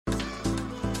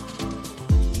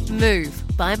Move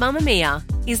by Mamamia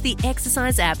is the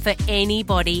exercise app for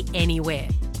anybody, anywhere.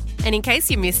 And in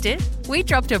case you missed it, we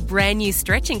dropped a brand new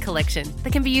stretching collection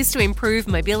that can be used to improve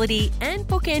mobility and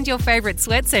bookend your favourite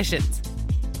sweat sessions.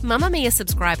 Mamamia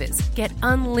subscribers get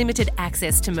unlimited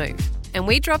access to Move, and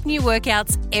we drop new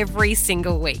workouts every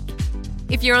single week.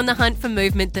 If you're on the hunt for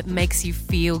movement that makes you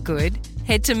feel good,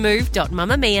 head to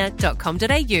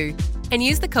move.mamamia.com.au and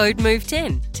use the code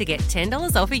MOVE10 to get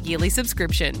 $10 off a yearly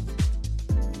subscription.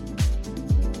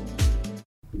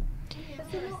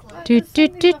 Are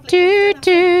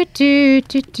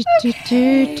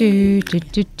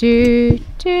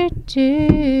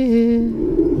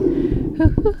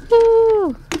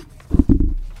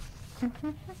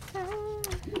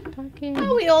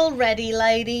we all ready,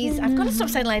 ladies? I've got to stop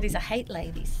saying ladies. I hate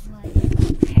ladies. I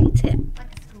hate it.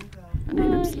 I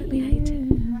absolutely hate it.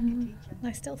 And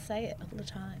I still say it all the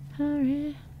time.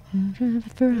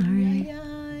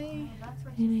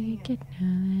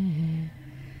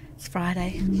 It's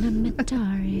Friday.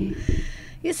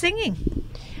 You're singing.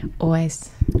 Always.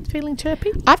 Feeling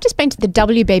chirpy? I've just been to the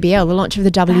WBBL, the launch of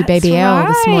the WBBL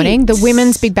this morning, the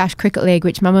Women's Big Bash Cricket League,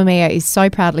 which Mamamia is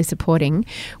so proudly supporting.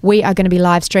 We are going to be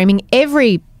live streaming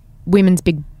every Women's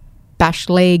Big Bash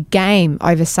League game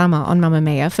over summer on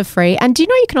Mamamia for free. And do you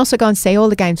know you can also go and see all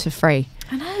the games for free?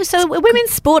 I know. So women's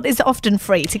sport is often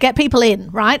free to get people in,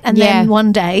 right? And then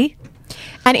one day...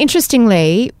 And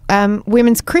interestingly,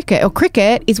 women's cricket, or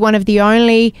cricket, is one of the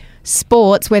only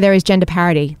sports where there is gender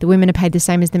parity. The women are paid the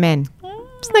same as the men.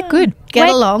 Isn't that good? Get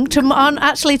along.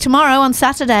 Tomorrow on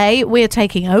Saturday, we're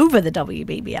taking over the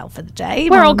WBBL for the day.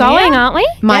 We're all going, aren't we?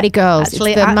 Mighty Girls.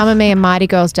 Actually, it's the Mamamia Mighty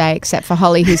Girls Day, except for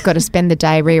Holly, who's got to spend the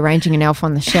day rearranging an elf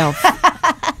on the shelf.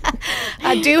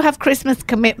 I do have Christmas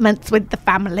commitments with the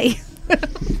family.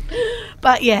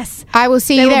 But yes. I will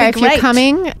see you there. If you're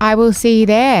coming, I will see you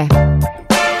there.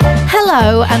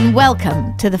 Hello and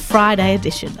welcome to the Friday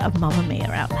edition of Mamamia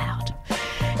Out Loud.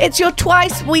 It's your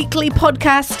twice weekly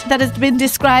podcast that has been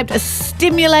described as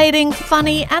stimulating,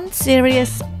 funny and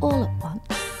serious all at once.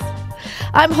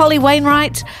 I'm Holly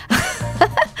Wainwright.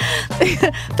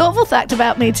 Thoughtful fact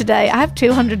about me today, I have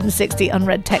 260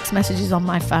 unread text messages on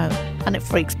my phone and it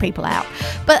freaks people out.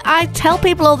 But I tell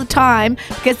people all the time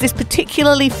because this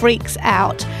particularly freaks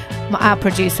out our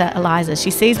producer Eliza.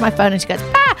 She sees my phone and she goes,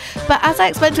 ah! But as I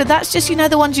explained to her, that's just,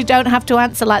 the ones you don't have to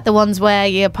answer, like the ones where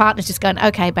your partner's just going,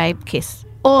 okay, babe, kiss.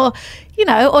 Or,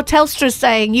 or Telstra's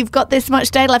saying, you've got this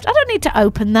much data left. I don't need to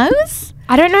open those.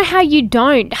 I don't know how you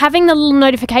don't. Having the little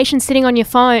notification sitting on your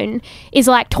phone is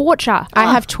like torture.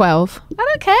 I have 12. I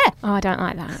don't care. Oh, I don't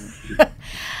like that.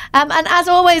 And as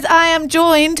always, I am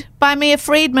joined by Mia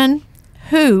Friedman,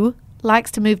 who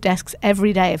likes to move desks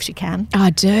every day if she can.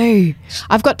 I do.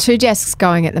 I've got 2 desks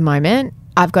going at the moment.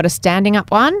 I've got a standing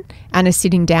up one and a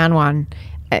sitting down one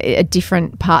at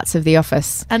different parts of the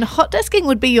office. And hot desking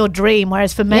would be your dream,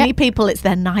 whereas for many people it's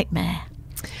their nightmare.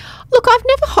 Look, I've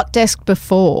never hot desked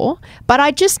before, but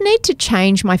I just need to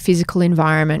change my physical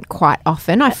environment quite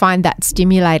often. I find that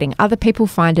stimulating. Other people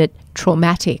find it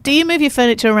traumatic. Do you move your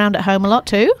furniture around at home a lot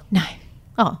too? No.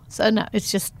 Oh, so no,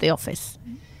 it's just the office.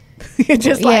 You're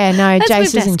just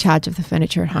Jace is in charge of the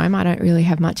furniture at home. I don't really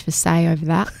have much of a say over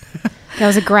that. There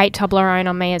was a great Toblerone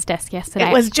on Mia's desk yesterday.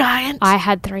 It was giant. I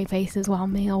had 3 pieces while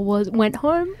Mia went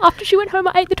home. After she went home,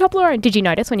 I ate the Toblerone. Did you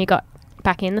notice when you got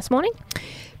back in this morning?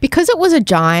 Because it was a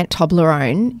giant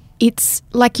Toblerone, it's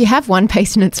like you have one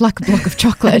piece and it's like a block of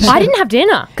chocolate. I didn't have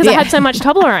dinner because I had so much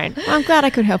Toblerone. I'm glad I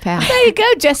could help out. There you go,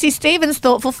 Jessie Stevens'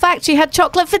 thoughtful fact. She had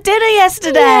chocolate for dinner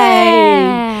yesterday.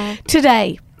 Yeah.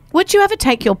 Today, would you ever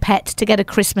take your pet to get a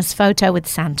Christmas photo with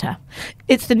Santa?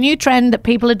 It's the new trend that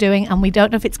people are doing and we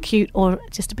don't know if it's cute or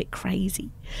just a bit crazy.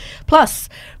 Plus,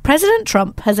 President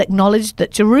Trump has acknowledged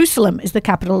that Jerusalem is the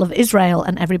capital of Israel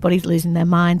and everybody's losing their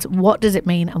minds. What does it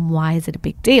mean and why is it a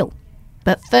big deal?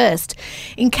 But first,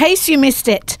 in case you missed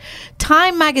it,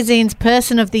 Time Magazine's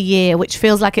Person of the Year, which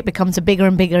feels like it becomes a bigger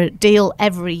and bigger deal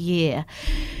every year.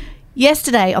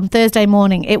 Yesterday, on Thursday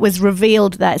morning, it was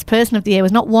revealed that its Person of the Year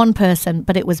was not one person,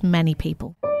 but it was many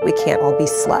people. We can't all be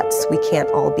sluts. We can't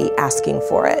all be asking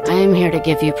for it. I am here to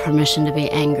give you permission to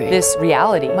be angry. This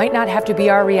reality might not have to be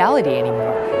our reality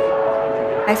anymore.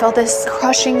 I felt this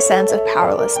crushing sense of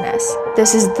powerlessness.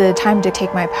 This is the time to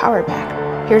take my power back.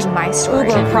 Here's my story.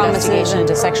 Uber promises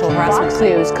into sexual harassment. Fox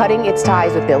News cutting its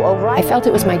ties with Bill O'Reilly. I felt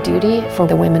it was my duty for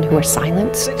the women who are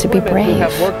silenced to be brave. Who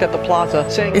have worked at the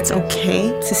plaza saying it's okay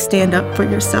to stand up for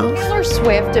yourself. Taylor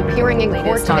Swift appearing in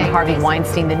court today. On Harvey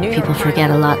Weinstein, the New York People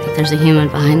forget a lot that there's a human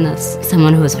behind this.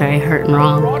 Someone who was very hurt and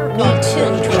wrong.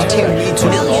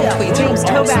 James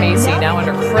Macy now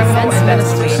under criminal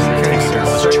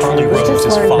investigation. Charlie Rose is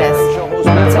this.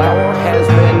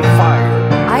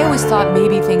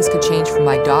 things could change for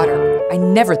my daughter, I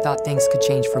never thought things could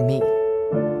change for me.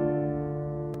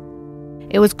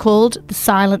 It was called The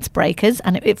Silence Breakers,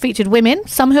 and it featured women,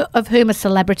 some of whom are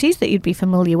celebrities that you'd be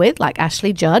familiar with, like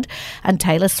Ashley Judd and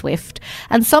Taylor Swift,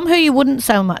 and some who you wouldn't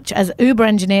so much, as Uber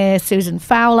engineer Susan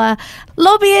Fowler,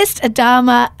 lobbyist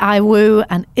Adama Iwu,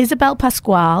 and Isabel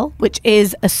Pascual, which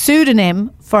is a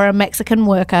pseudonym for a Mexican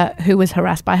worker who was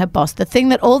harassed by her boss. The thing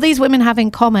that all these women have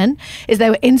in common is they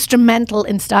were instrumental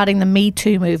in starting the Me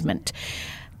Too movement,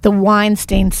 the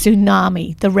Weinstein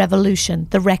tsunami, the revolution,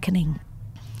 the reckoning.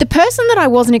 The person that I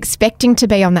wasn't expecting to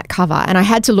be on that cover, and I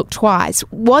had to look twice,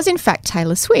 was in fact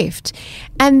Taylor Swift.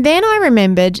 And then I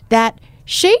remembered that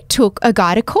she took a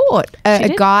guy to court,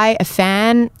 a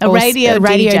fan, a radio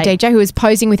DJ who was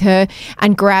posing with her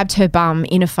and grabbed her bum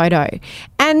in a photo.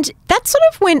 And that sort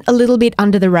of went a little bit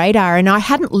under the radar, and I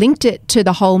hadn't linked it to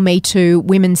the whole Me Too,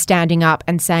 women standing up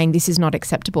and saying this is not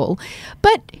acceptable.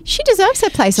 But she deserves her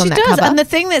place on that cover. She does, and the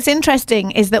thing that's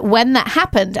interesting is that when that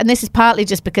happened, and this is partly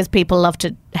just because people love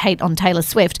to hate on Taylor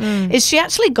Swift, is she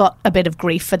actually got a bit of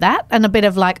grief for that and a bit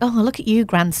of like, oh, look at you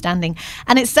grandstanding.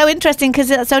 And it's so interesting because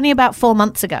it's only about 4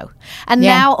 months ago. And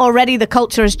now already the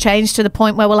culture has changed to the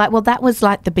point where we're like, well, that was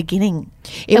like the beginning.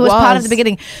 It was part of the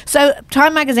beginning. So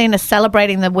Time Magazine is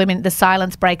celebrating the women, the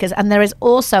silence breakers, and there is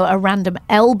also a random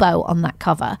elbow on that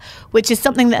cover, which is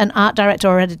something that an art director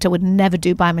or editor would never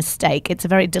do by mistake. It's a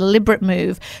very deliberate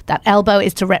move. That elbow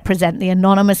is to represent the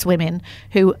anonymous women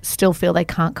who still feel they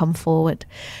can't come forward.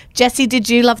 Jessie, did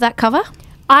you love that cover?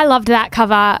 I loved that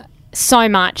cover so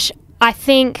much. I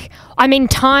think,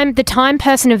 the Time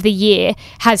Person of the Year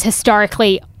has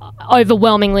historically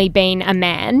overwhelmingly been a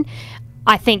man.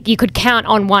 I think you could count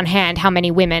on one hand how many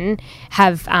women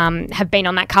have been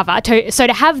on that cover. So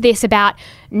to have this about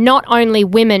not only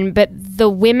women, but the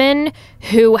women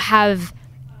who have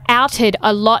outed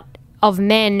a lot of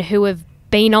men who have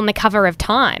been on the cover of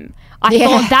Time, I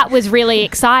thought that was really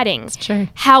exciting. It's true.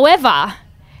 However,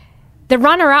 the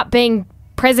runner-up being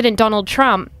President Donald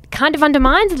Trump kind of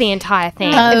undermines the entire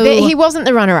thing. He wasn't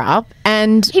the runner-up,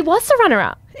 and he was the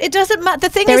runner-up. It doesn't matter. The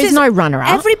thing there is no runner-up.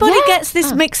 Everybody gets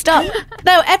this mixed up.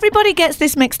 No, everybody gets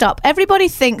this mixed up. Everybody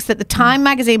thinks that the Time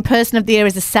Magazine Person of the Year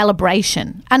is a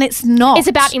celebration, and it's not. It's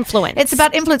about influence. It's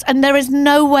about influence, and there is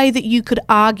no way that you could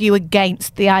argue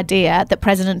against the idea that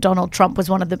President Donald Trump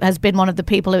has been one of the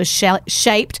people who has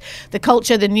shaped the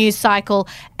culture, the news cycle,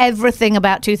 everything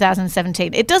about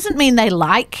 2017. It doesn't mean they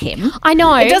like him. I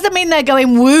know. It doesn't mean they're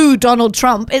going woo Donald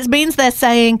Trump. It means they're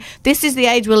saying this is the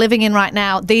age we're living in right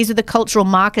now. These are the cultural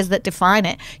markers that define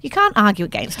it. You can't argue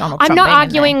against Donald Trump. I'm not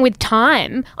arguing with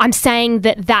Time. I'm saying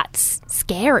that that's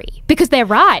scary because they're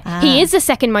right. He is the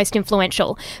second most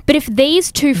influential. But if these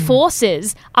two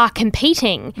forces are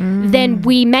competing, then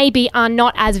we maybe are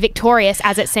not as victorious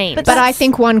as it seems. But I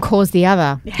think one caused the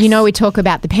other. Yes. You know, we talk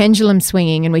about the pendulum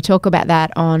swinging, and we talk about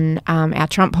that on our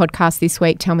Trump podcast this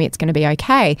week, Tell Me It's Going to Be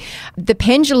Okay. The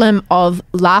pendulum of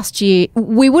last year,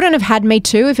 we wouldn't have had Me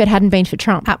Too if it hadn't been for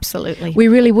Trump. Absolutely. We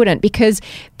really wouldn't, because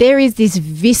there is this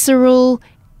visceral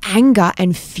anger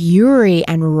and fury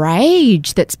and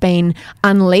rage that's been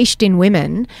unleashed in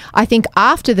women, I think,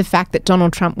 after the fact that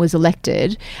Donald Trump was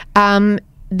elected,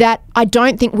 that I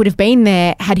don't think would have been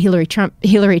there had Hillary Clinton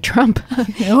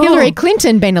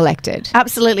been elected.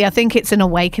 Absolutely. I think it's an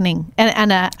awakening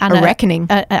and a reckoning.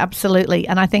 Absolutely.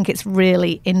 And I think it's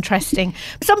really interesting.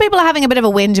 Some people are having a bit of a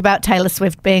whinge about Taylor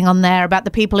Swift being on there, about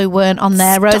the people who weren't on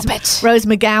there. Rose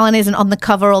McGowan isn't on the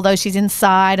cover, although she's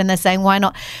inside, and they're saying, why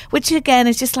not? Which, again,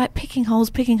 is just like picking holes.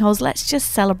 Let's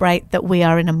just celebrate that we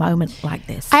are in a moment like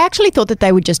this. I actually thought that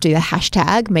they would just do the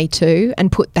hashtag #MeToo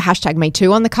and put the hashtag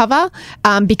 #MeToo on the cover.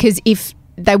 Because if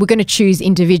they were going to choose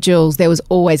individuals, there was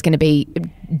always going to be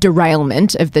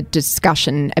derailment of the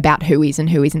discussion about who is and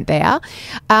who isn't there.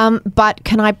 But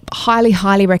can I highly,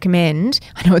 highly recommend,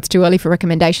 I know it's too early for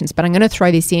recommendations, but I'm going to throw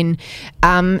this in.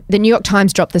 The New York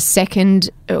Times dropped the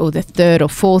second or the third or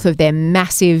fourth of their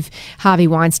massive Harvey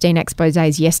Weinstein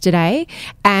exposés yesterday,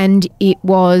 and it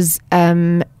was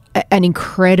an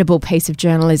incredible piece of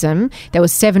journalism. There were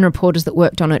 7 reporters that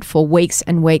worked on it for weeks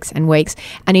and weeks and weeks,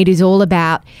 and it is all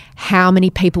about how many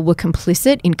people were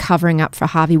complicit in covering up for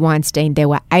Harvey Weinstein. There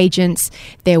were agents,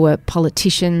 there were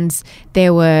politicians,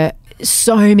 there were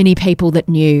so many people that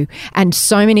knew, and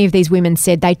so many of these women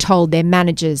said they told their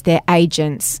managers, their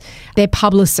agents, their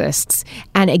publicists,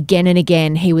 and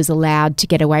again he was allowed to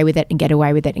get away with it and get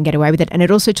away with it and get away with it. And it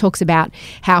also talks about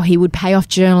how he would pay off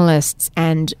journalists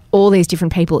and all these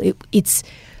different people. It's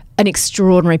an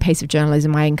extraordinary piece of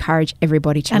journalism. I encourage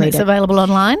everybody to read it. And it's available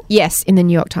online? Yes, in the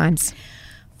New York Times.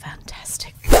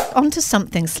 Fantastic. On to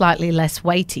something slightly less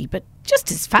weighty, but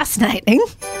just as fascinating.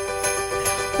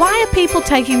 Why are people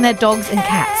taking their dogs and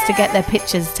cats to get their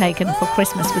pictures taken for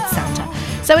Christmas with Santa?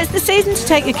 So it's the season to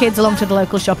take your kids along to the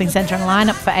local shopping centre and line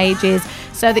up for ages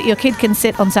so that your kid can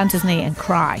sit on Santa's knee and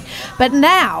cry. But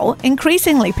now,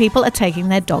 increasingly, people are taking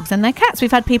their dogs and their cats.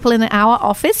 We've had people in our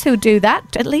office who do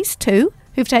that, at least 2,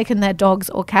 who've taken their dogs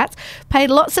or cats, paid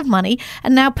lots of money,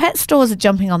 and now pet stores are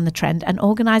jumping on the trend and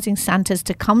organising Santas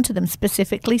to come to them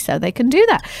specifically so they can do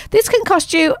that. This can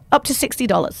cost you up to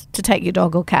 $60 to take your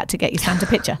dog or cat to get your Santa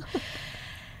picture.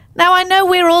 Now, I know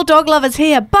we're all dog lovers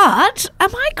here, but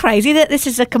am I crazy that this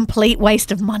is a complete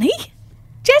waste of money?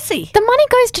 Jessie? The money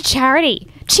goes to charity.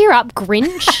 Cheer up,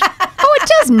 Grinch. Oh, it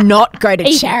does not go to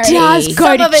charity. It does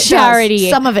go to charity.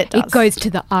 Some of it does. It goes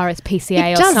to the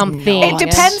RSPCA It or does something. not. It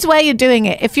depends where you're doing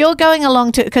it. If you're going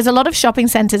along to, because a lot of shopping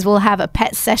centres will have a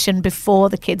pet session before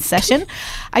the kids' session.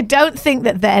 I don't think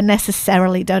that they're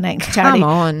necessarily donating to charity. Come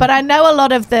on. But I know a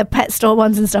lot of the pet store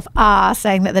ones and stuff are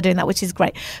saying that they're doing that, which is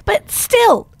great. But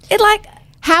still,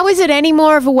 how is it any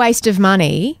more of a waste of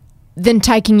money than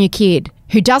taking your kid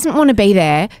who doesn't want to be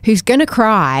there, who's going to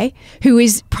cry, who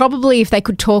is probably, if they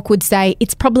could talk, would say,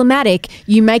 it's problematic,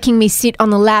 you making me sit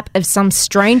on the lap of some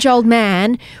strange old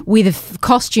man with a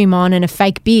costume on and a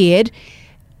fake beard.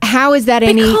 How is that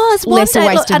any less a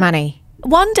waste of money?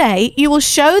 One day you will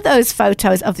show those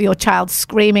photos of your child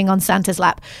screaming on Santa's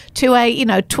lap to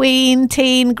a, tween,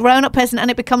 teen, grown-up person,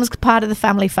 and it becomes part of the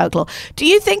family folklore. Do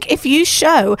you think if you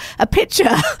show a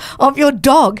picture of your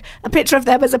dog, a picture of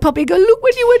them as a puppy, go, look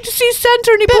when you went to see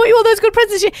Santa and he bought you all those good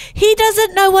presents, he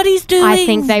doesn't know what he's doing. I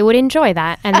think they would enjoy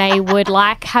that and they would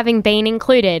like having been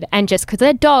included. And just because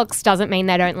they're dogs doesn't mean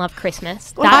they don't love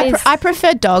Christmas. I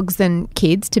prefer dogs than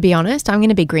kids, to be honest. I'm going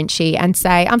to be grinchy and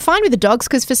say I'm fine with the dogs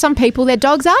because for some people their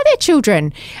dogs are their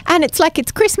children, and it's like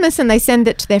it's Christmas and they send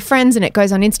it to their friends and it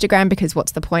goes on Instagram because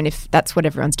what's the point if that's what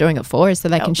everyone's doing it for, is so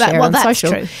they can share on social.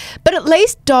 True. But at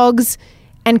least dogs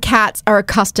and cats are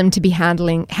accustomed to be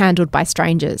handled by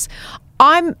strangers.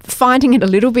 I'm finding it a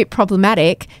little bit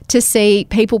problematic to see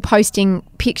people posting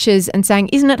pictures and saying,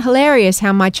 isn't it hilarious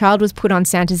how my child was put on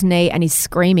Santa's knee and is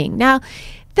screaming? Now,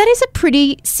 that is a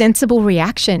pretty sensible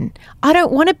reaction. I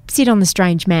don't want to sit on the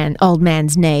strange old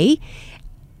man's knee.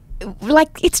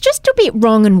 Like, it's just a bit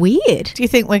wrong and weird. Do you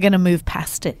think we're going to move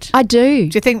past it? I do.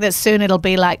 Do you think that soon it'll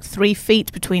be like 3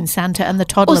 feet between Santa and the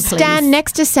toddler, or stand please?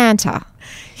 next to Santa?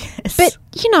 Yes. But,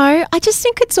 I just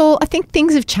think I think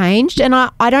things have changed and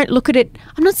I don't look at it.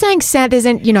 I'm not saying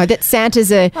that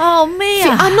Santa's a... Oh,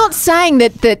 Mia. I'm not saying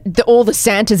that all the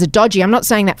Santas are dodgy. I'm not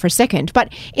saying that for a second.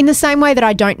 But in the same way that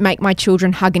I don't make my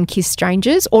children hug and kiss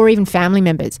strangers or even family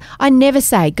members, I never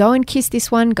say, go and kiss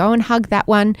this one, go and hug that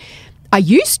one. I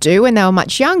used to when they were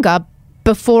much younger,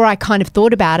 before I kind of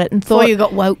thought about it and thought... Before you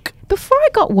got woke. Before I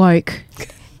got woke.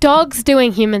 Dogs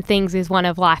doing human things is one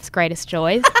of life's greatest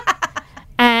joys.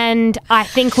 And I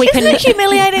think we can... Isn't it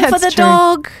humiliating for the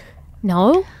dog?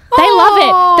 No. They love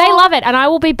it. They love it. And I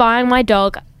will be buying my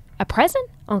dog a present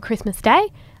on Christmas Day,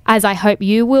 as I hope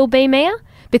you will be, Mia.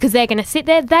 Because they're going to sit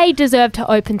there. They deserve to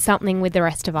open something with the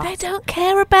rest of us. They don't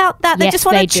care about that. They just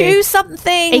want to choose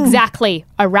something. Exactly.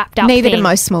 A wrapped up Neither thing. do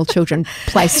most small children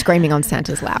play screaming on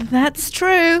Santa's lap. That's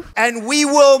true. And we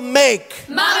will make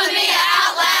Mamma Mia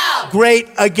out loud great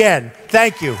again.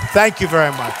 Thank you. Thank you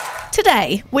very much.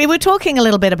 Today, we were talking a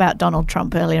little bit about Donald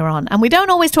Trump earlier on, and we don't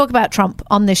always talk about Trump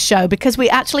on this show because we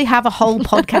actually have a whole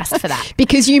podcast for that.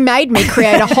 Because you made me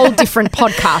create a whole different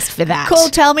podcast for that.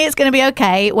 Called Tell Me It's Going to Be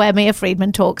Okay, where Mia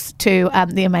Friedman talks to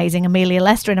the amazing Amelia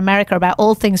Lester in America about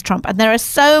all things Trump. And there are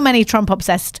so many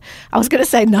Trump-obsessed, I was going to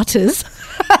say nutters.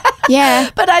 Yeah,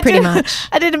 but I much.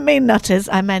 I didn't mean nutters.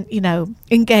 I meant,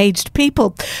 engaged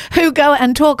people who go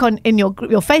and talk in your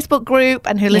Facebook group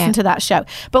and who listen to that show.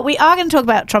 But we are going to talk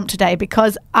about Trump today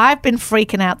because I've been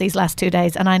freaking out these last 2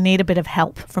 days and I need a bit of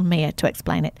help from Mia to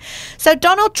explain it. So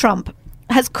Donald Trump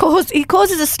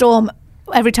causes a storm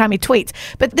every time he tweets,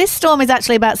 but this storm is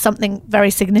actually about something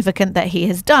very significant that he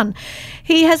has done.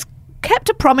 He has kept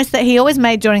a promise that he always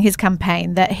made during his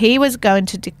campaign that he was going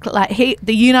to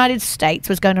the United States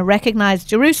was going to recognize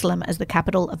Jerusalem as the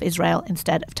capital of Israel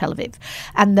instead of Tel Aviv.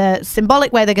 And the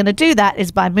symbolic way they're going to do that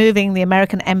is by moving the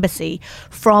American embassy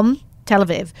from Tel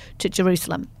Aviv to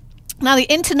Jerusalem. Now, the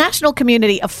international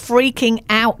community are freaking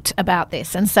out about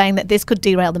this and saying that this could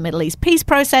derail the Middle East peace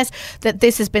process, that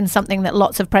this has been something that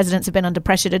lots of presidents have been under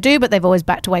pressure to do, but they've always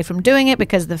backed away from doing it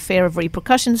because of the fear of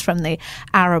repercussions from the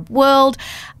Arab world.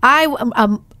 I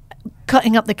am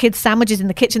cutting up the kids' sandwiches in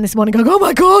the kitchen this morning going, oh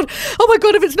my God,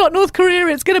 if it's not North Korea,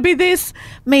 it's going to be this.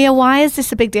 Mia, why is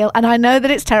this a big deal? And I know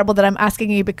that it's terrible that I'm asking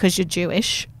you because you're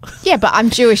Jewish. Yeah, but I'm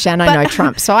Jewish and I know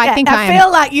Trump, so I think I feel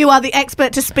like you are the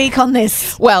expert to speak on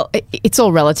this. Well, it's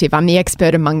all relative. I'm the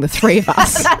expert among the three of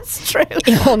us. That's true.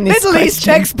 On this Middle East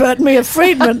expert, Mia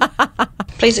Friedman.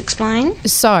 Please explain.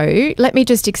 So let me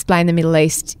just explain the Middle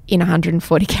East in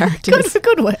 140 characters.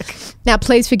 Good work. Now,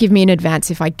 please forgive me in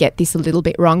advance if I get this a little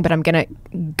bit wrong, but I'm going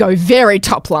to go very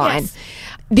top line. Yes.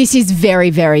 This is very,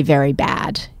 very, very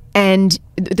bad. And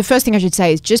the first thing I should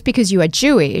say is just because you are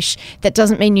Jewish, that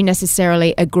doesn't mean you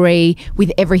necessarily agree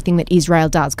with everything that Israel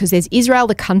does, because there's Israel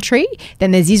the country,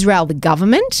 then there's Israel the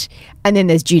government, and then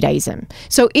there's Judaism.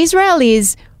 So Israel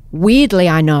is, weirdly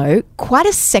I know, quite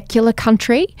a secular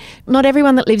country. Not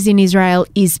everyone that lives in Israel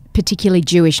is particularly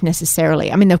Jewish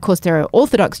necessarily. I mean, of course, there are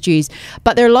Orthodox Jews,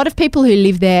 but there are a lot of people who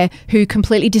live there who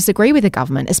completely disagree with the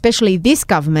government, especially this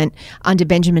government under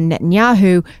Benjamin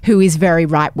Netanyahu, who is very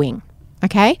right-wing.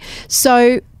 Okay,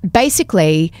 so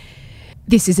basically,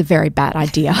 this is a very bad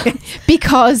idea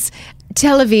because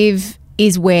Tel Aviv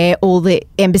is where all the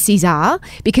embassies are,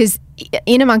 because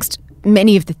in amongst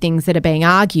many of the things that are being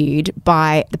argued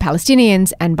by the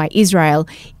Palestinians and by Israel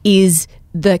is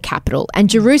the capital. And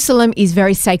Jerusalem is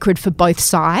very sacred for both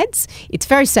sides. It's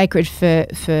very sacred for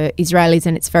Israelis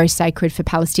and it's very sacred for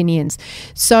Palestinians.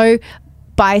 So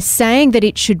by saying that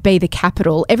it should be the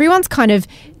capital, everyone's kind of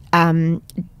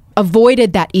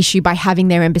avoided that issue by having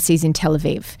their embassies in Tel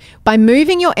Aviv. By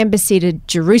moving your embassy to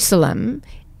Jerusalem,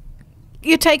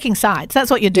 you're taking sides.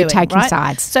 That's what you're doing. You're taking right?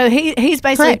 sides. So he's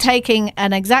basically Correct. taking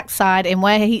an exact side in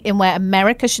where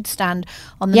America should stand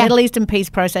on the Middle Eastern peace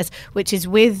process, which is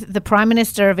with the Prime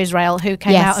Minister of Israel, who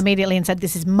came out immediately and said,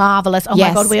 "This is marvelous. Oh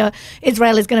my God,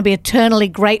 Israel is going to be eternally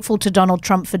grateful to Donald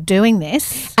Trump for doing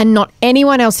this." And not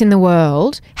anyone else in the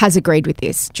world has agreed with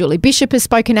this. Julie Bishop has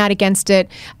spoken out against it.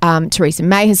 Theresa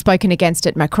May has spoken against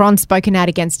it. Macron's spoken out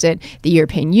against it. The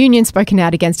European Union's spoken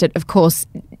out against it. Of course,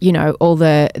 you know, all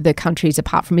the countries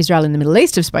apart from Israel in the Middle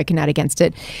East have spoken out against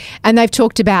it. And they've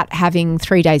talked about having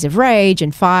 3 days of rage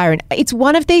and fire. And it's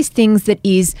one of these things that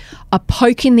is a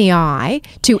poke in the eye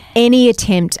to any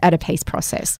attempt at a peace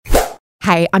process.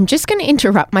 Hey, I'm just going to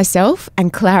interrupt myself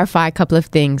and clarify a couple of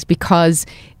things, because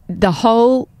the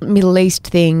whole Middle East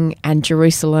thing and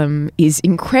Jerusalem is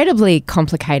incredibly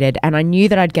complicated, and I knew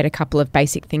that I'd get a couple of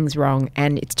basic things wrong,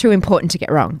 and it's too important to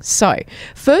get wrong. So,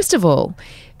 first of all,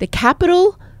 the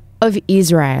capital of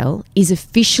Israel is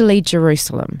officially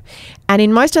Jerusalem. And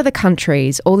in most other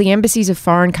countries, all the embassies of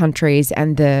foreign countries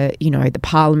and the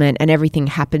parliament and everything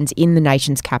happens in the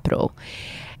nation's capital.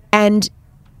 And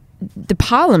the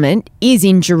parliament is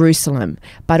in Jerusalem,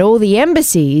 but all the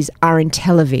embassies are in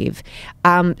Tel Aviv.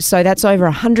 So that's over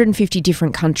 150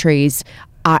 different countries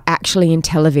are actually in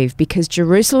Tel Aviv, because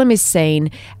Jerusalem is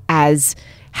seen as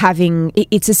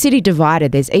it's a city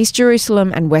divided. There's East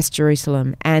Jerusalem and West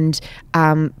Jerusalem, and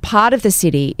part of the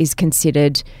city is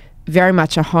considered very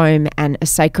much a home and a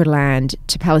sacred land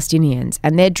to Palestinians.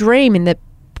 And their dream in the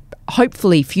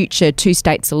hopefully future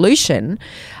two-state solution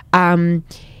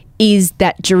is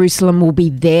that Jerusalem will be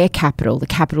their capital, the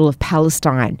capital of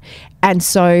Palestine. And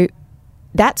so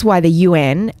that's why the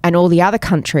UN and all the other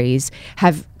countries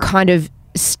have kind of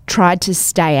tried to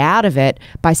stay out of it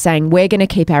by saying we're going to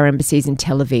keep our embassies in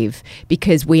Tel Aviv,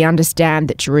 because we understand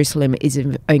that Jerusalem is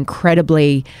of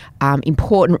incredibly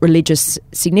important religious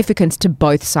significance to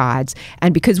both sides.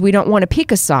 And because we don't want to pick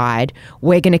a side,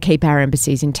 we're going to keep our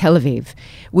embassies in Tel Aviv,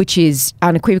 which is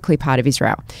unequivocally part of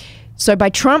Israel. So by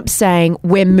Trump saying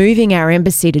we're moving our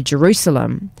embassy to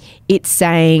Jerusalem, it's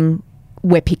saying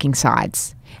we're picking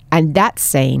sides. And that's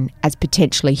seen as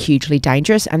potentially hugely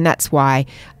dangerous. And that's why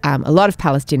a lot of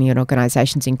Palestinian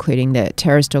organisations, including the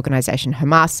terrorist organisation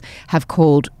Hamas, have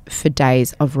called for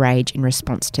days of rage in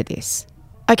response to this.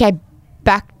 Okay,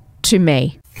 back to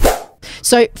me.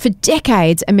 So for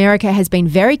decades, America has been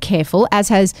very careful, as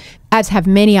have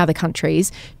many other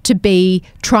countries, to be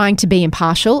trying to be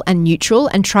impartial and neutral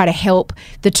and try to help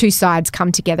the two sides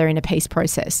come together in a peace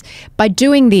process. By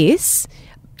doing this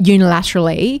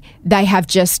unilaterally, they have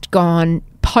just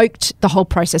poked the whole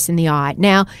process in the eye.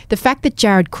 Now, the fact that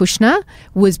Jared Kushner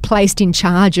was placed in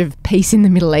charge of peace in the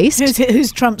Middle East...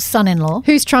 Who's Trump's son-in-law?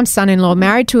 Who's Trump's son-in-law,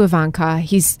 married to Ivanka.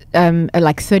 He's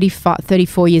like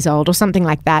 34 years old or something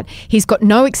like that. He's got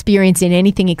no experience in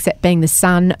anything except being the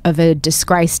son of a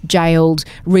disgraced, jailed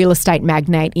real estate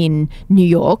magnate in New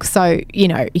York. So, you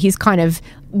know, he's kind of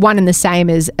one and the same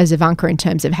as Ivanka in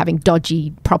terms of having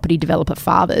dodgy property developer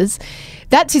fathers.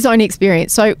 That's his only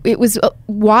experience. So it was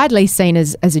widely seen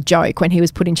as a joke when he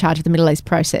was put in charge of the Middle East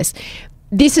process.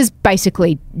 this has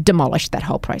basically demolished that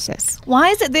whole process. Why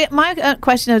is it my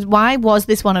question is, why was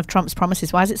this one of Trump's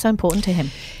promises? Why is it so important to him?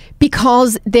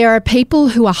 Because there are people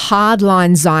who are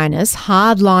hardline Zionists,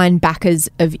 hardline backers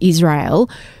of Israel,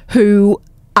 who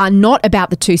are not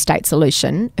about the two-state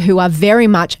solution, who are very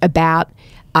much about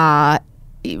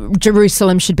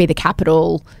Jerusalem should be the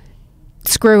capital,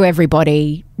 screw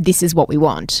everybody, this is what we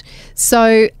want.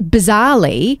 So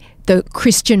bizarrely, the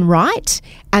Christian right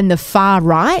and the far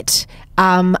right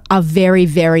are very,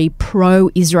 very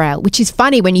pro-Israel, which is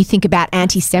funny when you think about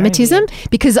anti-Semitism,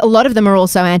 because a lot of them are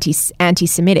also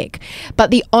anti-Semitic. But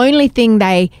the only thing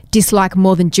they dislike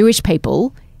more than Jewish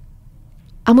people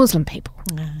are Muslim people.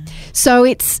 So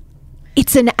it's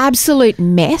an absolute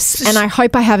mess, and I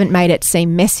hope I haven't made it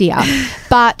seem messier,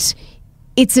 but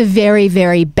it's a very,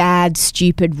 very bad,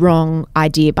 stupid, wrong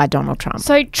idea by Donald Trump.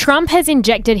 So Trump has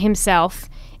injected himself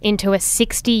into a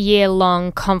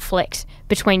 60-year-long conflict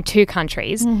between two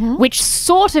countries, which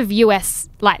sort of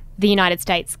the United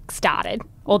States started,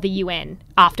 or the UN,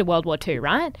 after World War II,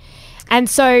 right? And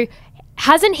so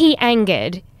hasn't he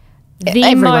angered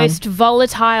the most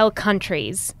volatile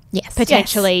countries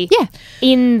potentially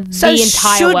in the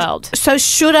entire world? So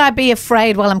should I be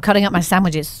afraid while I'm cutting up my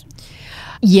sandwiches?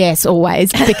 Yes,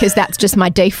 always, because that's just my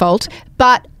default.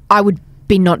 But I would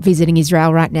be not visiting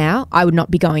Israel right now. I would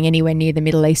not be going anywhere near the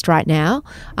Middle East right now.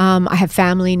 I have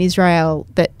family in Israel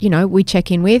that, we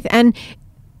check in with, and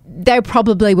they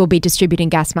probably will be distributing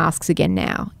gas masks again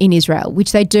now in Israel,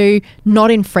 which they do not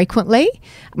infrequently.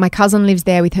 My cousin lives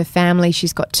there with her family.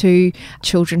 She's got 2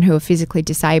 children who are physically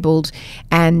disabled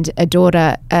and a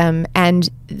daughter, and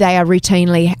they are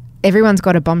routinely, everyone's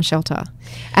got a bomb shelter,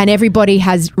 and everybody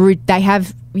have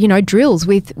drills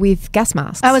with gas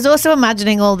masks. I was also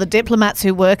imagining all the diplomats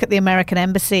who work at the American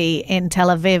embassy in Tel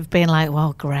Aviv being like,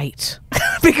 well, great.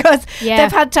 Because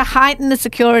they've had to heighten the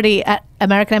security at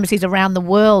American embassies around the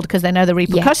world because they know the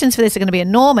repercussions for this are going to be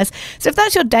enormous. So if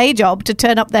that's your day job, to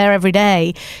turn up there every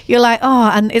day, you're like,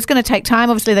 oh, and it's going to take time.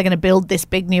 Obviously, they're going to build this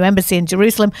big new embassy in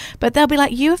Jerusalem, but they'll be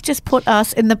like, you have just put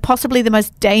us in possibly the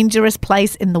most dangerous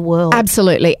place in the world.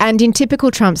 Absolutely. And in typical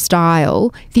Trump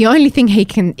style, the only thing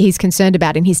he's concerned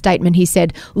about in his statement, he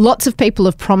said, lots of people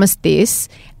have promised this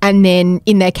and then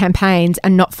in their campaigns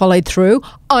and not followed through.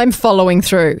 I'm following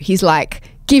through. He's like,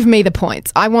 give me the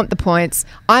points. I want the points.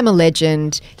 I'm a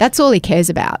legend. That's all he cares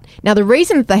about. Now, the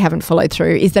reason that they haven't followed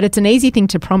through is that it's an easy thing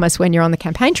to promise when you're on the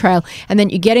campaign trail, and then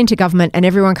you get into government and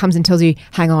everyone comes and tells you,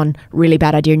 hang on, really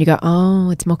bad idea. And you go, oh,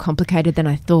 it's more complicated than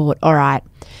I thought. All right.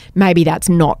 Maybe that's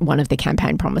not one of the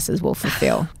campaign promises we'll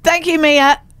fulfill. Thank you,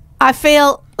 Mia. I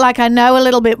feel like I know a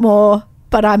little bit more,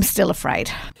 but I'm still afraid.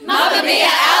 Mamma Mia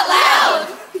out loud!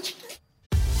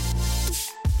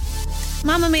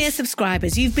 Mamma Mia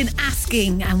subscribers, you've been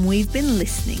asking and we've been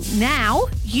listening. Now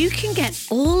you can get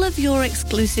all of your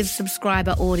exclusive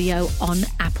subscriber audio on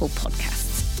Apple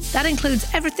Podcasts. That includes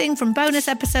everything from bonus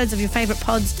episodes of your favourite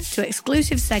pods to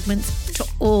exclusive segments to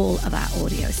all of our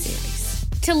audio series.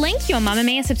 To link your Mamma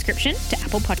Mia subscription to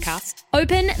Apple Podcasts,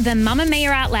 open the Mamma Mia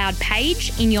Out Loud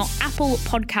page in your Apple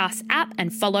Podcasts app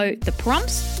and follow the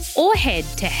prompts, or head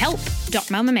to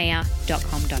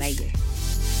help.mammamia.com.au.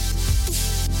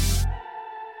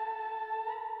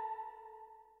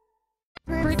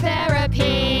 Group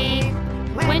therapy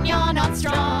when you're not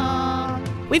strong.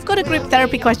 We've got a group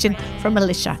therapy question from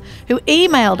Alicia, who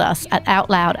emailed us at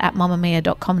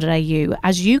outloud@mammamia.com.au,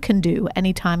 as you can do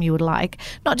anytime you would like,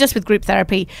 not just with group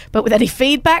therapy, but with any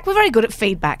feedback. We're very good at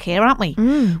feedback here, aren't we?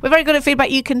 We're very good at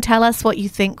feedback. You can tell us what you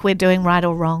think we're doing right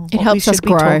or wrong. It helps us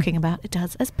grow. What we should be talking about. It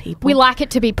does, as people. We like it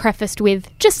to be prefaced with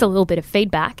just a little bit of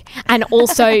feedback, and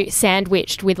also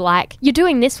sandwiched with like, you're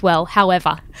doing this well,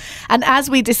 however. And as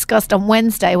we discussed on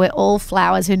Wednesday, we're all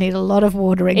flowers who need a lot of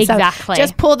watering. Exactly. So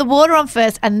just pour the water on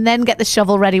first and then get the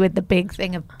shovel ready with the big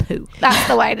thing of poo. That's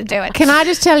the way to do it. Can I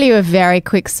just tell you a very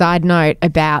quick side note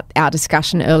about our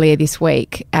discussion earlier this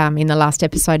week in the last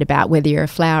episode about whether you're a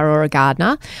flower or a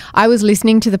gardener? I was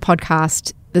listening to the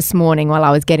podcast this morning while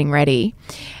I was getting ready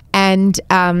and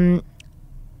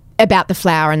about the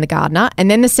flower and the gardener. And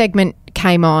then the segment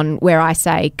came on where I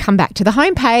say, come back to the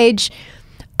homepage.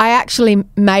 I actually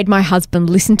made my husband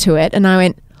listen to it and I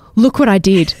went, look what I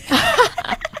did.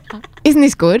 Isn't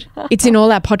this good? It's in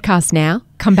all our podcasts now.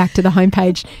 Come back to the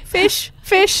homepage. Fish,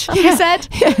 you said.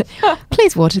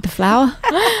 Please water the flower.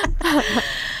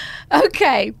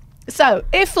 Okay. So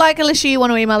if, like Alicia, you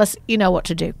want to email us, you know what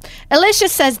to do. Alicia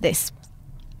says this.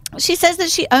 She says that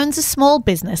she owns a small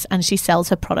business and she sells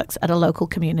her products at a local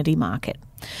community market.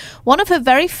 One of her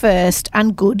very first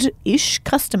and good-ish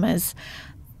customers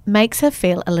makes her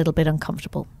feel a little bit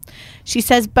uncomfortable. She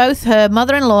says both her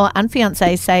mother-in-law and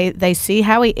fiancé say they see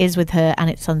how he is with her and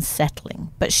it's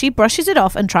unsettling. But she brushes it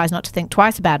off and tries not to think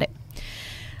twice about it.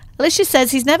 Alicia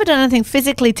says he's never done anything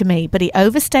physically to me, but he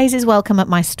overstays his welcome at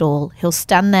my stall. He'll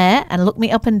stand there and look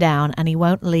me up and down, and he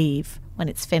won't leave when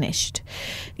it's finished.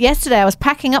 Yesterday I was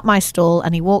packing up my stall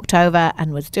and he walked over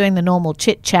and was doing the normal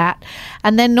chit-chat,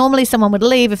 and then normally someone would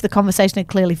leave if the conversation had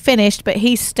clearly finished, but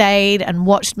he stayed and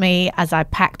watched me as I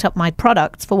packed up my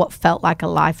products for what felt like a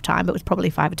lifetime. It was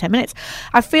probably 5 or 10 minutes.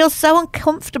 I feel so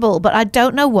uncomfortable, but I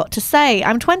don't know what to say.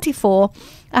 I'm 24.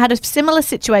 I had a similar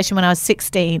situation when I was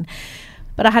 16.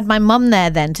 But I had my mum there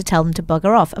then to tell them to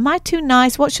bugger off. Am I too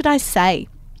nice? What should I say?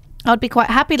 I'd be quite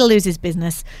happy to lose his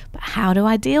business, but how do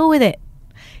I deal with it?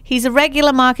 He's a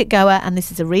regular market goer and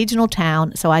this is a regional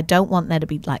town, so I don't want there to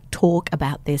be like talk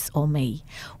about this or me.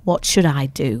 What should I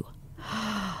do?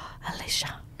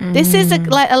 Alicia. This is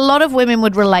like a lot of women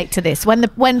would relate to this.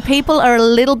 When people are a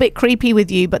little bit creepy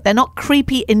with you, but they're not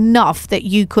creepy enough that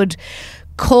you could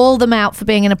call them out for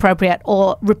being inappropriate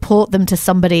or report them to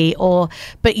somebody,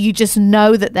 but you just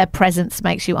know that their presence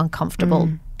makes you uncomfortable.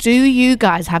 Do you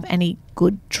guys have any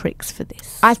good tricks for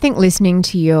this? I think listening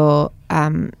to your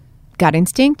gut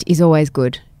instinct is always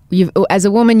good. As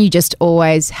a woman, you just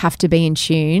always have to be in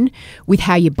tune with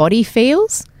how your body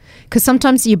feels, because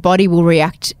sometimes your body will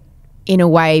react in a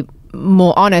way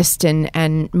more honest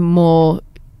and more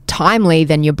timely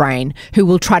than your brain, who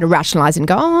will try to rationalize and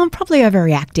go, oh, I'm probably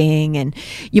overreacting, and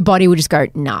your body will just go,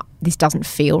 nah, this doesn't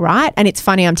feel right. And it's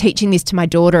funny, I'm teaching this to my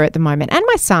daughter at the moment and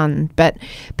my son, but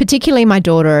particularly my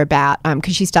daughter about,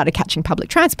 because she started catching public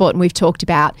transport, and we've talked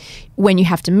about when you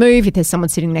have to move, if there's someone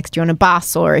sitting next to you on a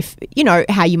bus, or if, you know,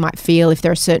 how you might feel if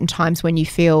there are certain times when you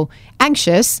feel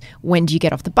anxious. When do you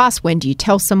get off the bus? When do you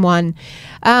tell someone?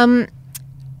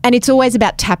 And it's always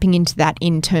about tapping into that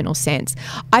internal sense.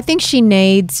 I think she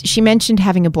mentioned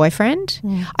having a boyfriend.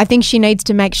 I think she needs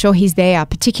to make sure he's there,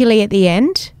 particularly at the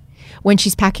end when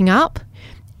she's packing up.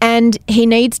 And he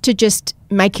needs to just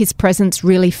make his presence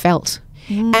really felt.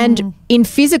 And in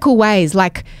physical ways,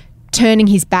 like turning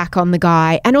his back on the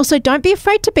guy. And also don't be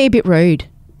afraid to be a bit rude.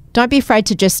 Don't be afraid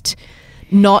to just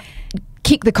not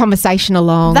kick the conversation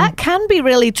along. That can be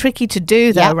really tricky to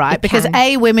do though, right? Because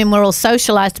women were all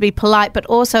socialized to be polite, but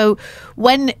also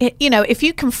when, you know, if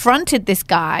you confronted this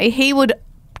guy, he would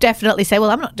definitely say,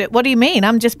 well, what do you mean?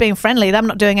 I'm just being friendly. I'm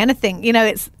not doing anything. You know,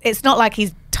 it's not like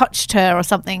he's touched her or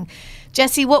something.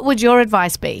 Jessie, what would your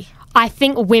advice be? I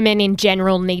think women in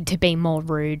general need to be more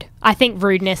rude. I think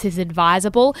rudeness is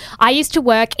advisable. I used to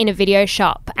work in a video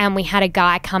shop and we had a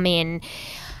guy come in,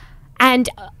 and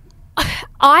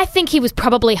I think he was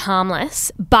probably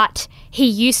harmless, but he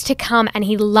used to come and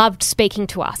he loved speaking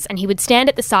to us, and he would stand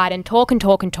at the side and talk and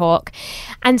talk and talk.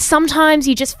 And sometimes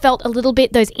you just felt a little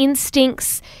bit, those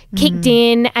instincts kicked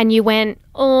in, and you went,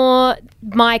 oh,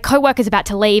 my co-worker's about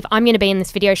to leave. I'm going to be in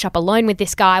this video shop alone with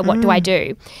this guy. What do I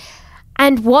do?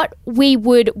 And what we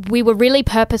were really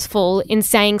purposeful in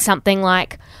saying something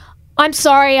like, I'm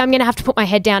sorry, I'm going to have to put my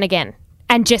head down again,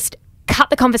 and just cut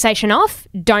the conversation off,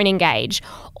 don't engage.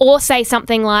 Or say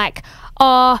something like,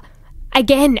 oh,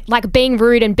 again, like being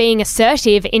rude and being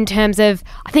assertive in terms of,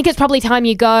 I think it's probably time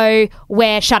you go,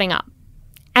 we're shutting up.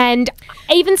 And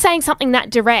even saying something that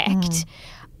direct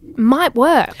might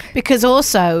work. Because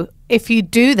also, if you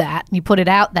do that and you put it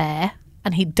out there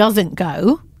and he doesn't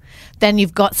go, then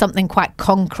you've got something quite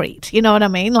concrete. You know what I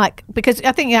mean? Like, because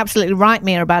I think you're absolutely right,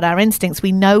 Mia, about our instincts.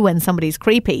 We know when somebody's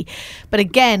creepy. But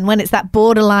again, when it's that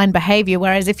borderline behavior,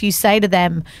 whereas if you say to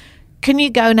them, can you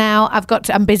go now?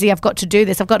 I'm busy. I've got to do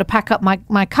this. I've got to pack up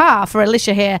my car for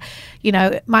Alicia here. You know,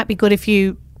 it might be good if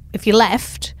you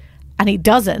left, and he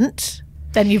doesn't,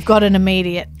 then you've got an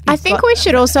immediate. I think we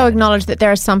should also acknowledge that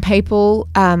there are some people,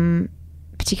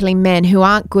 particularly men, who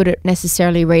aren't good at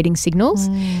necessarily reading signals.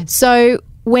 So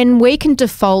when we can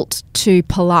default to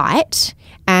polite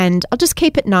and I'll just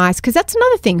keep it nice, because that's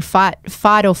another thing,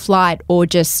 fight or flight, or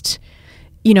just,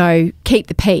 you know, keep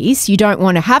the peace. You don't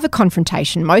want to have a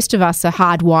confrontation. Most of us are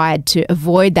hardwired to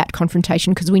avoid that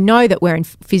confrontation because we know that we're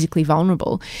physically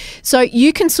vulnerable. So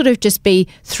you can sort of just be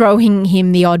throwing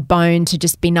him the odd bone to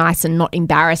just be nice and not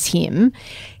embarrass him.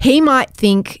 He might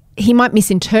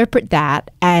misinterpret that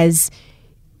as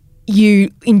you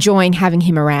enjoying having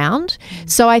him around.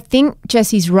 So I think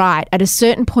Jessie's right. At a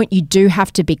certain point, you do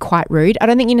have to be quite rude. I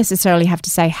don't think you necessarily have to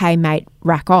say, hey, mate,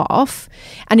 rack off.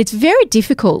 And it's very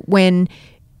difficult when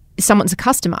someone's a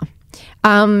customer.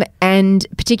 And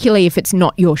particularly if it's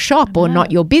not your shop or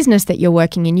not your business that you're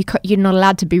working in, you're not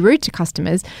allowed to be rude to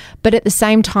customers. But at the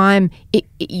same time,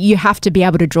 you have to be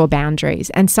able to draw boundaries.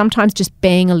 And sometimes just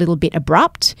being a little bit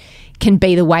abrupt can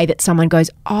be the way that someone goes,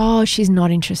 oh, she's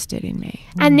not interested in me.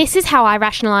 And this is how I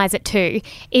rationalise it too,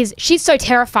 is she's so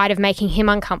terrified of making him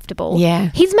uncomfortable.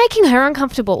 Yeah. He's making her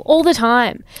uncomfortable all the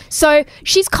time. So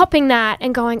she's copying that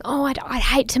and going, oh, I'd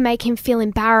hate to make him feel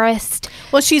embarrassed.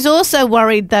 Well, she's also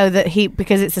worried, though, that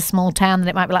because it's a small town, that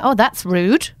it might be like, oh, that's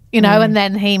rude. And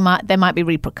then there might be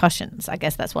repercussions. I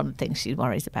guess that's one of the things she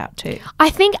worries about too. I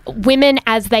think women,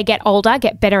 as they get older,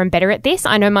 get better and better at this.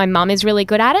 I know my mum is really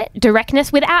good at it.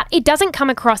 Directness it doesn't come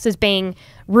across as being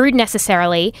rude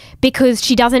necessarily, because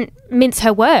she doesn't mince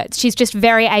her words. She's just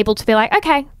very able to be like,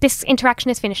 okay, this interaction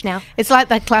is finished now. It's like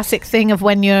that classic thing of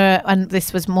when and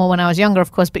this was more when I was younger,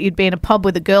 of course, but you'd be in a pub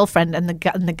with a girlfriend and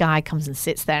the guy comes and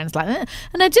sits there and it's like,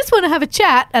 and I just want to have a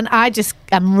chat. And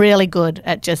I'm really good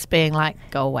at just being like,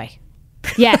 go away.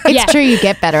 Yeah, it's true. You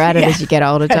get better at it as you get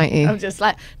older, don't you? I'm just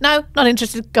like, no, not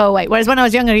interested. Go away. Whereas when I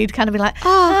was younger, you'd kind of be like,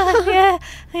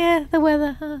 yeah, the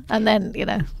weather, and then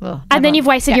and then you've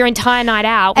wasted your entire night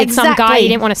out with some guy you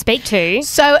didn't want to speak to.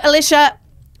 So, Alicia,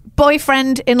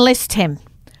 boyfriend, enlist him.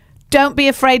 Don't be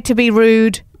afraid to be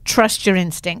rude. Trust your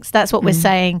instincts. That's what we're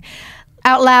saying.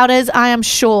 Out Louders, I am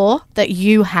sure that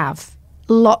you have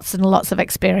lots and lots of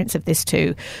experience of this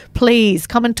too. Please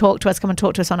come and talk to us. Come and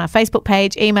talk to us on our Facebook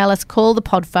page. Email us. Call the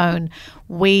pod phone.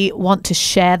 We want to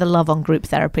share the love on group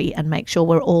therapy and make sure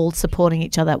we're all supporting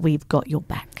each other. We've got your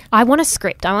back. I want a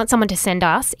script. I want someone to send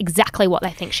us exactly what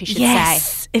they think she should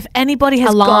say. If anybody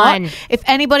has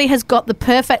got the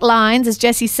perfect lines, as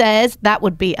Jessie says, that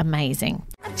would be amazing.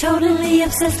 I'm totally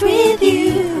obsessed with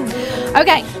you.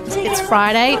 Okay, it's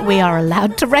Friday. We are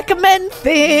allowed to recommend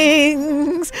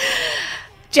things.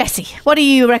 Jessie, what are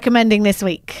you recommending this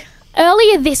week?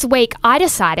 Earlier this week, I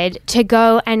decided to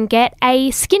go and get a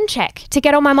skin check, to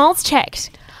get all my moles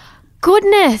checked.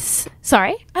 Goodness.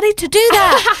 Sorry? I need to do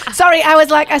that. Sorry, I was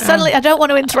like, I don't want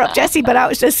to interrupt Jessie, but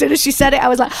as soon as she said it, I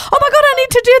was like, oh my God, I need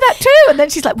to do that too. And then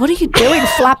she's like, what are you doing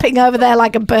flapping over there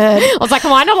like a bird? I was like,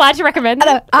 am I not allowed to recommend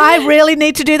that? I really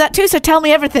need to do that too, so tell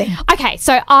me everything. Okay,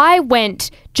 so I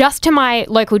went just to my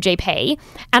local GP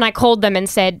and I called them and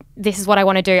said, this is what I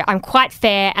want to do. I'm quite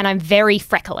fair and I'm very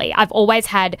freckly. I've always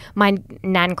had, my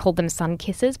nan called them sun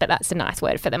kissers, but that's a nice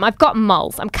word for them. I've got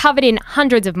moles. I'm covered in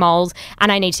hundreds of moles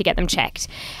and I need to get them checked.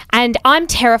 And I'm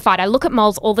terrified. I look at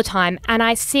moles all the time and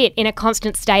I sit in a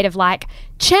constant state of like,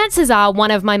 chances are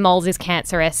one of my moles is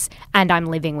cancerous and I'm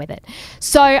living with it.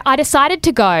 So I decided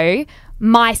to go.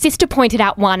 My sister pointed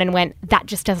out one and went, that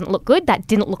just doesn't look good. That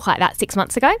didn't look like that 6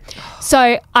 months ago.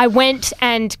 So I went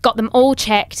and got them all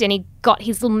checked and he got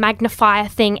his little magnifier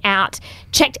thing out,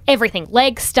 checked everything,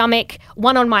 leg, stomach,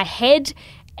 one on my head,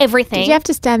 everything. Did you have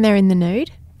to stand there in the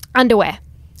nude? Underwear.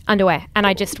 And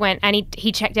I just went and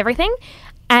he checked everything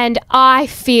and I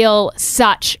feel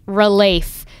such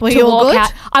relief. Were you all good?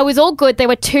 I was all good. There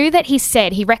were two that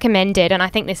he recommended, and I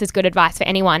think this is good advice for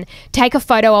anyone. Take a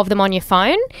photo of them on your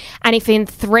phone, and if in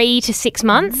 3 to 6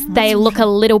 months they look a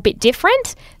little bit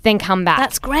different, then come back.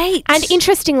 That's great. And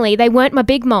interestingly, they weren't my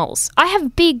big moles. I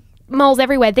have big moles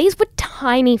everywhere. These were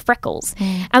tiny freckles.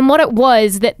 And what it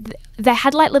was that they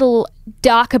had like little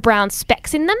darker brown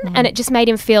specks in them, and it just made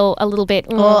him feel a little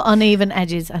bit... Or uneven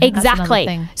edges. I think exactly.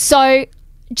 That's another thing. So...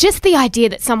 just the idea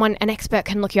that an expert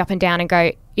can look you up and down and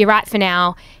go, you're right for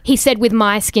now. He said with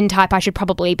my skin type, I should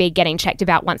probably be getting checked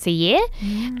about once a year.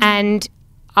 And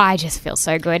I just feel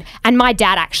so good. And my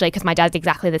dad actually, because my dad's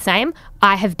exactly the same,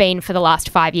 I have been for the last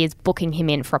 5 years booking him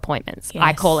in for appointments. Yes.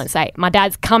 I call and say, my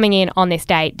dad's coming in on this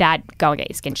day. Dad, go and get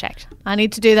your skin checked. I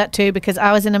need to do that too, because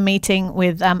I was in a meeting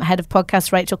with head of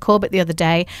podcast Rachel Corbett the other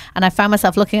day and I found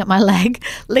myself looking at my leg,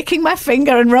 licking my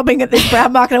finger and rubbing at this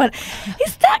brown mark and I went,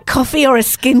 is that coffee or a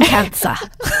skin cancer?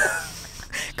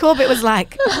 Corbett was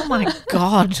like, oh my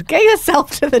God, get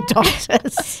yourself to the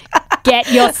doctors.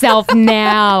 Get yourself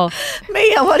now.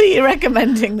 Mia, what are you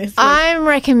recommending this week? I'm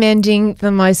recommending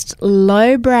the most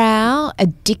lowbrow,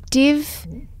 addictive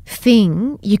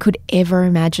thing you could ever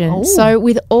imagine. Ooh. So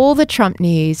with all the Trump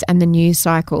news and the news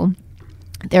cycle,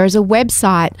 there is a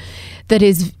website that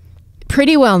is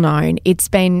pretty well known. It's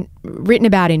been written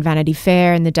about in Vanity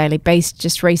Fair and the Daily Beast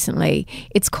just recently.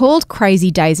 It's called Crazy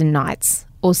Days and Nights,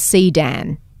 or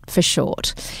CDAN for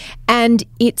short. And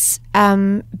it's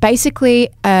basically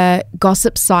a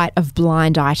gossip site of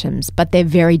blind items, but they're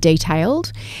very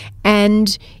detailed.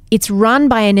 And it's run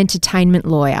by an entertainment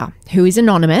lawyer who is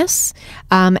anonymous,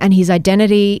 and his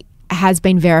identity has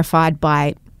been verified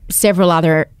by several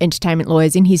other entertainment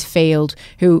lawyers in his field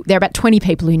who, there are about 20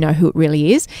 people who know who it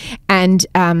really is. And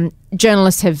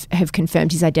journalists have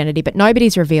confirmed his identity, but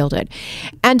nobody's revealed it.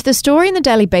 And the story in the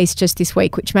Daily Beast just this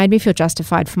week, which made me feel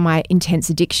justified for my intense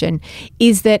addiction,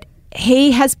 is that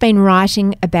he has been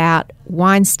writing about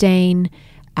Weinstein,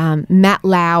 Matt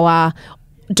Lauer,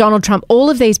 Donald Trump, all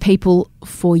of these people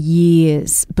for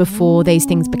years before these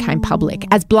things became public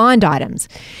as blind items.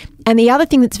 And the other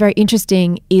thing that's very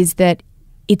interesting is that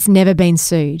it's never been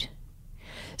sued.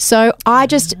 So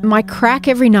my crack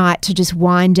every night to just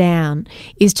wind down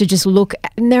is to just look,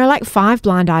 and there are like 5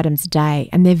 blind items a day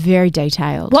and they're very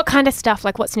detailed. What kind of stuff?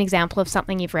 Like, what's an example of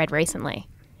something you've read recently?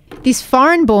 This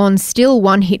foreign-born, still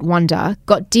one-hit wonder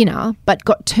got dinner but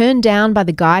got turned down by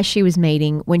the guy she was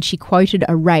meeting when she quoted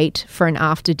a rate for an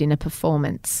after-dinner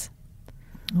performance.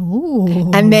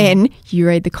 Ooh. And then you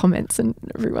read the comments and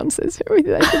everyone says, who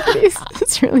do they think it is?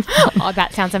 It's really fun. Oh,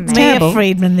 that sounds amazing. Mia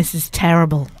Friedman, this is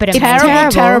terrible. But it's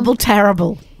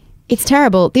terrible. It's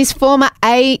terrible. This former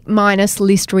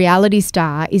A-list reality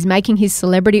star is making his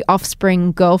celebrity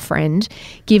offspring girlfriend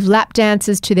give lap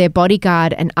dances to their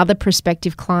bodyguard and other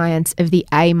prospective clients of the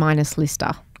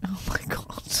A-lister. Oh my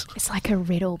God. It's like a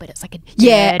riddle, but it's like a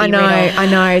Yeah, I know. riddle. I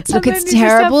know. It's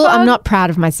terrible. I'm not proud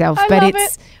of myself, but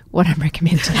it's what I'm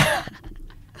recommending.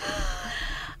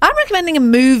 I'm recommending a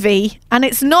movie, and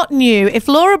it's not new. If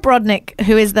Laura Brodnick,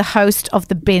 who is the host of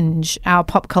The Binge, our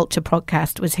pop culture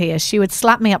podcast, was here, she would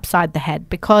slap me upside the head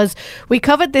because we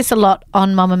covered this a lot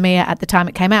on Mamma Mia at the time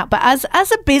it came out. But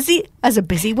as a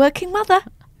busy working mother,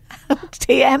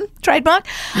 TM, trademark,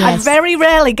 I very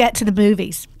rarely get to the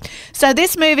movies. So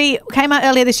this movie came out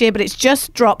earlier this year, but it's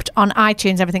just dropped on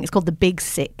iTunes. Everything. It's called The Big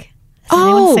Sick.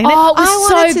 Oh, seen it? It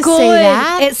was so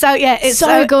good. It's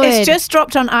so good. It's just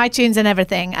dropped on iTunes and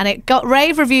everything, and it got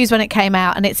rave reviews when it came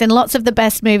out, and it's in lots of the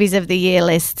best movies of the year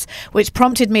lists, which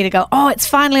prompted me to go, oh, it's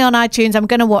finally on iTunes. I'm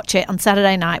going to watch it on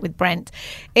Saturday night with Brent.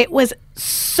 It was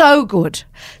so good.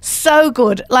 So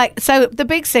good. So The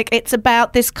Big Sick, it's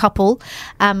about this couple,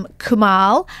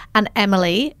 Kumail and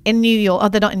Emily in New York. Oh,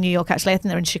 they're not in New York, actually. I think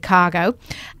they're in Chicago.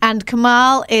 And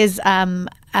Kumail is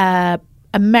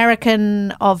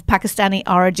American of Pakistani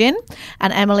origin,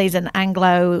 and Emily's an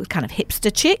Anglo kind of hipster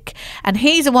chick, and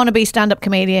he's a wannabe stand-up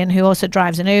comedian who also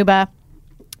drives an Uber.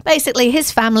 Basically,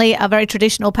 his family are very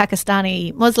traditional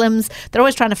Pakistani Muslims. They're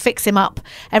always trying to fix him up.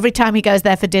 Every time he goes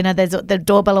there for dinner, the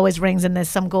doorbell always rings and there's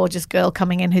some gorgeous girl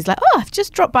coming in who's like, oh, I've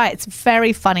just dropped by. It's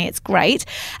very funny. It's great.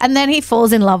 And then he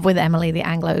falls in love with Emily, the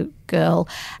Anglo girl.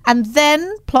 And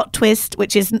then, plot twist,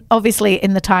 which is obviously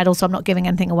in the title, so I'm not giving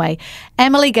anything away,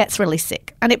 Emily gets really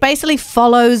sick. And it basically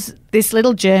follows this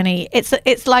little journey.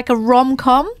 It's like a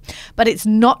rom-com, but it's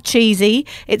not cheesy.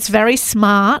 It's very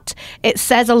smart. It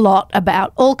says a lot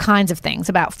about all kinds of things,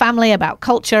 about family, about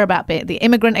culture, about the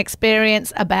immigrant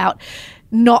experience, about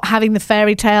not having the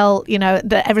fairy tale,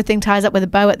 that everything ties up with a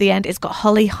bow at the end. It's got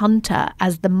Holly Hunter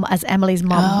as Emily's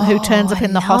mum, who turns up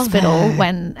in the hospital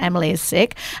when Emily is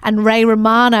sick, and Ray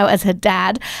Romano as her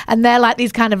dad. And they're like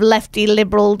these kind of lefty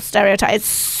liberal stereotypes. It's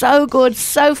so good,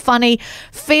 so funny,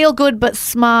 feel good but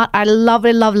smart. I love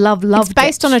it, loved It's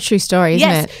based on a true story, isn't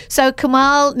it? So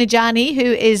Kumail Nanjiani, who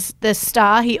is the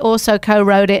star, he also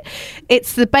co-wrote it.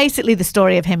 It's basically the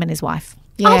story of him and his wife.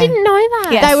 Yeah. I didn't know that.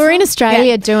 Yes. They were in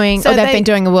Australia they've been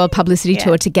doing a world publicity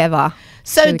tour together.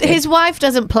 So really his wife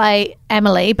doesn't play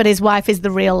Emily, but his wife is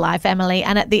the real life Emily.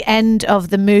 And at the end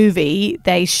of the movie,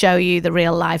 they show you the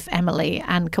real life Emily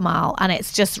and Kumail, and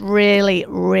it's just really,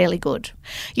 really good.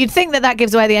 You'd think that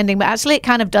gives away the ending, but actually it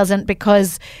kind of doesn't,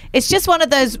 because it's just one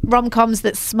of those rom-coms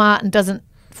that's smart and doesn't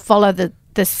follow the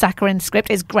saccharine script.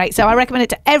 Is great. So I recommend it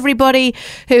to everybody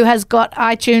who has got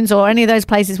iTunes or any of those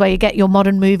places where you get your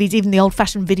modern movies, even the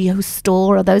old-fashioned video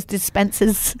store or those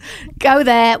dispensers. Go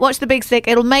there, watch The Big Sick.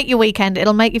 It'll make your weekend.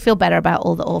 It'll make you feel better about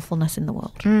all the awfulness in the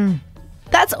world.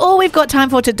 That's all we've got time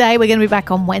for today. We're going to be back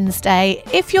on Wednesday.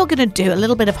 If you're going to do a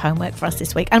little bit of homework for us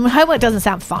this week, and homework doesn't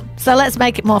sound fun, so let's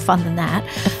make it more fun than that.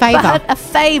 A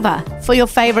favour for your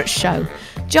favourite show.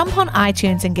 Jump on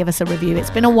iTunes and give us a review. It's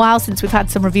been a while since we've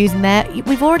had some reviews in there.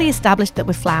 We've already established that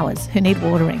we're flowers who need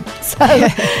watering. So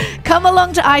come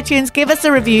along to iTunes, give us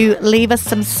a review, leave us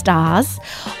some stars.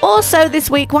 Also this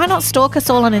week, why not stalk us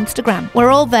all on Instagram? We're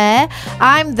all there.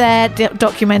 I'm there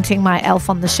documenting my Elf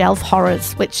on the Shelf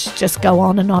horrors, which just go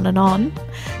on and on and on.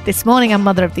 This morning I'm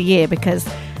Mother of the Year because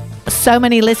so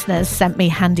many listeners sent me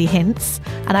handy hints,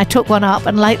 and I took one up,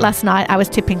 and late last night I was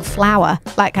tipping flour,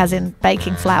 like as in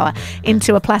baking flour,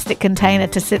 into a plastic container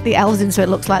to sit the elves in so it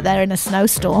looks like they're in a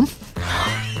snowstorm.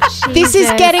 This is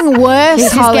getting worse,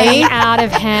 This Holly. is getting out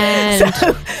of hand. So,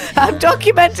 I'm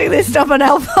documenting this stuff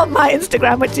on my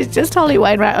Instagram, which is just Holly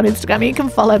Wainwright on Instagram. You can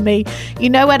follow me. You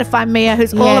know where to find Mia,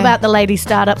 who's all about the lady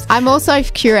startups. I'm also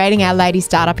curating our Lady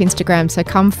Startup Instagram, so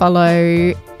come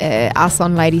follow us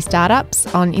on Lady Startups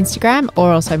on Instagram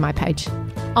or also my page.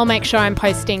 I'll make sure I'm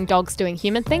posting dogs doing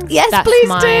human things. Yes, That's please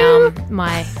my, do.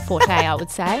 My forte, I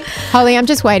would say. Holly, I'm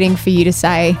just waiting for you to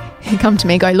say, come to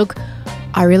me, go, look,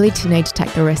 I really need to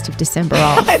take the rest of December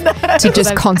off to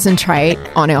just concentrate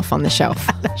on Elf on the Shelf.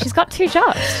 She's got 2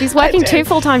 jobs. She's working 2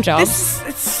 full-time jobs.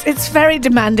 It's very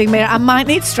demanding, Mia. I might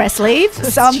need stress leave,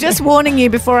 so I'm just warning you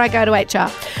before I go to HR.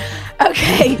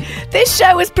 Okay, this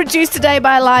show was produced today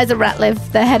by Eliza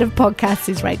Ratliff. The head of podcasts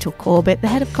is Rachel Corbett. The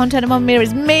head of content of Mamma Mia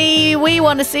is me. We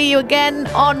want to see you again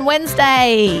on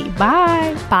Wednesday.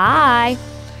 Bye. Bye.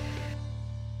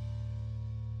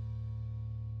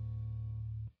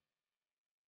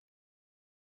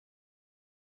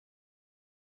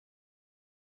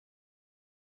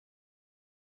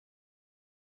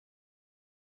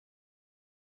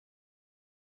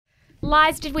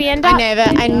 Lies, did we end up?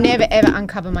 I never ever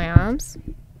uncover my arms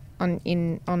on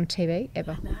TV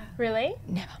ever. Really?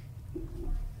 Never.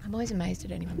 I'm always amazed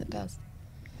at anyone that does.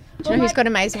 Do you know who's got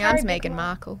amazing arms? Meghan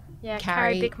Markle. Yeah,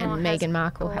 Carrie Bickmore and has Meghan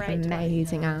Markle have great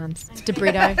amazing arms. It's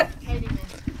DeBrito.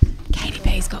 Katie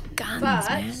B's got guns,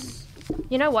 man.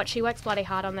 You know what? She works bloody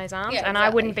hard on those arms, Yeah, and I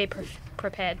wouldn't be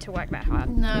prepared to work that hard.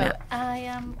 No, I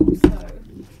am also.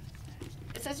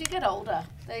 It's as you get older,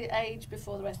 they age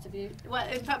before the rest of you. Well,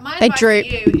 in fact, my advice to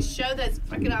you is show those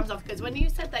freaking arms off, because when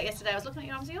you said that yesterday, I was looking at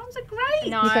your arms. Your arms are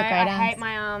great. No, You've got great I arms. hate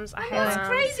my arms. I hate That's my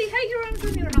arms. crazy. Hate your arms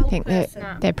when you're an old I think person.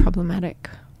 they're problematic.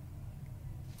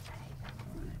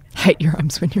 Hate your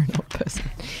arms when you're an old person.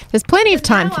 There's plenty of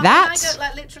time for that.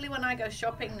 Literally, when I go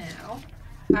shopping now,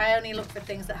 I only look for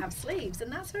things that have sleeves,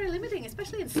 and that's very limiting,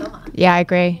 especially in summer. Yeah, I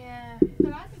agree.